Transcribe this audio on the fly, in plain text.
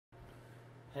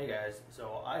Hey guys,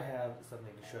 so I have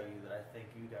something to show you that I think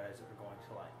you guys are going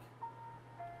to like.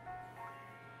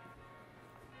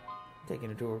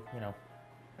 Taking a tour,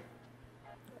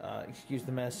 excuse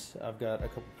the mess. I've got a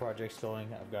couple projects going.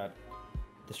 I've got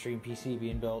the stream PC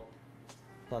being built,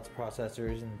 lots of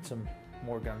processors, and some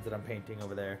more guns that I'm painting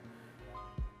over there.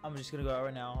 I'm just gonna go out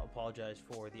right now. Apologize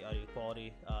for the audio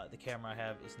quality. The camera I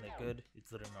have isn't that good.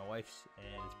 It's literally my wife's,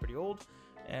 and it's pretty old.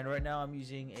 And right now I'm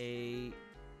using a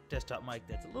desktop mic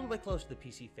that's a little bit close to the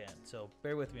PC fan, so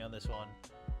bear with me on this one,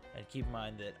 and keep in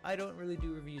mind that I don't really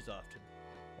do reviews often.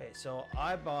 Okay, so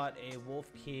I bought a Wolf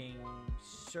King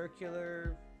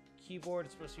circular keyboard.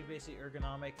 It's supposed to be basically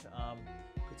ergonomic.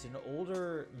 It's an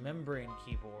older membrane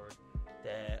keyboard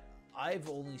that I've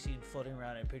only seen floating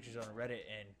around in pictures on Reddit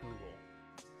and Google.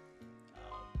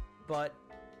 But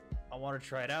I want to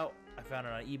try it out. I found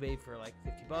it on eBay for like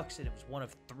 50 bucks, and it was one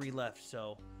of 3 left,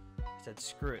 so I said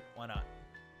screw it, why not?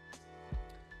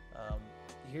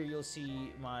 Here you'll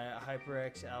see my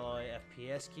HyperX Alloy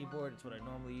FPS keyboard. It's what I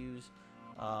normally use.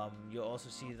 You'll also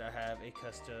see that I have a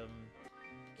custom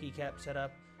keycap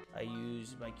setup. I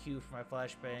use my Q for my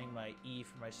flashbang, my E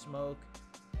for my smoke,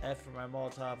 F for my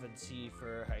Molotov, and C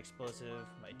for high explosive.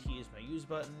 My T is my use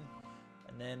button,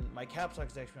 and then my caps lock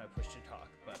is actually my push to talk.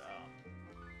 But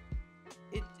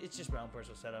it's just my own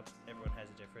personal setup. Everyone has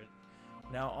a different.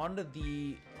 Now onto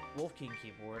the Wolf King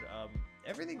keyboard.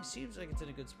 Everything seems like it's in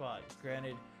a good spot.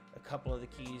 Granted, a couple of the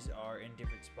keys are in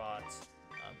different spots.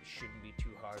 It shouldn't be too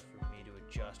hard for me to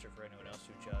adjust or for anyone else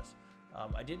to adjust.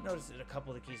 I did notice that a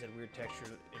couple of the keys had weird texture,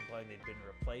 implying they'd been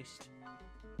replaced.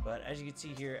 But as you can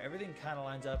see here, everything kind of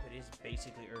lines up. It is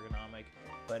basically ergonomic,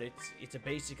 but it's a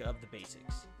basic of the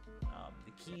basics.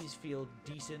 The keys feel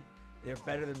decent. They're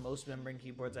better than most membrane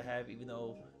keyboards I have, even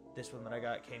though this one that I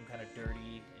got came kind of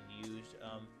dirty and used.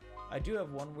 I do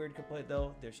have one weird complaint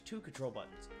though. There's 2 control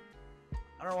buttons.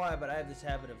 I don't know why, but I have this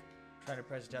habit of trying to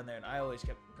press it down there, and I always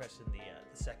kept pressing the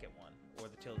second one, or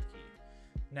the tilde key.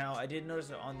 Now, I did notice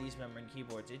that on these membrane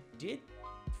keyboards, it did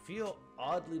feel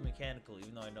oddly mechanical,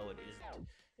 even though I know it isn't.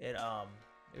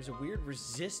 There's a weird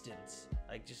resistance,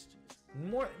 like just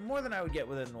more than I would get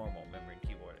with a normal membrane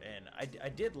keyboard, and I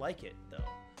did like it though.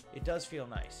 It does feel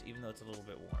nice, even though it's a little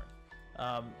bit worn.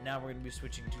 Now we're going to be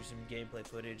switching to some gameplay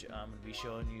footage. I'm going to be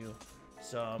showing you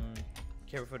some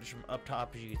camera footage from up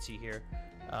top, as you can see here.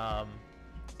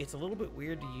 It's a little bit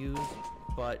weird to use,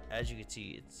 but as you can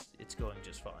see, it's going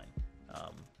just fine.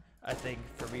 I think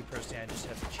for me personally, I just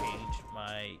have to change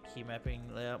my key mapping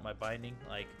layout, my binding.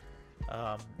 Like,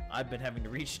 I've been having to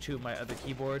reach to my other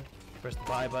keyboard, press the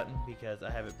buy button, because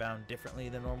I have it bound differently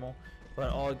than normal.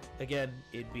 But again,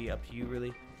 it'd be up to you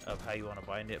really of how you want to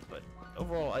bind it. But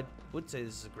overall, I would say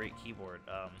this is a great keyboard.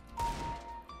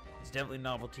 It's definitely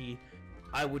novelty.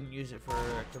 I wouldn't use it for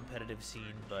a competitive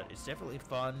scene, but it's definitely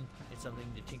fun. It's something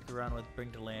to tinker around with,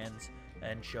 bring to lands,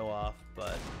 and show off.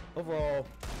 But overall,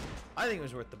 I think it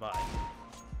was worth the buy.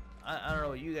 I don't know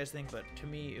what you guys think, but to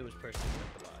me, it was personally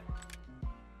worth the buy.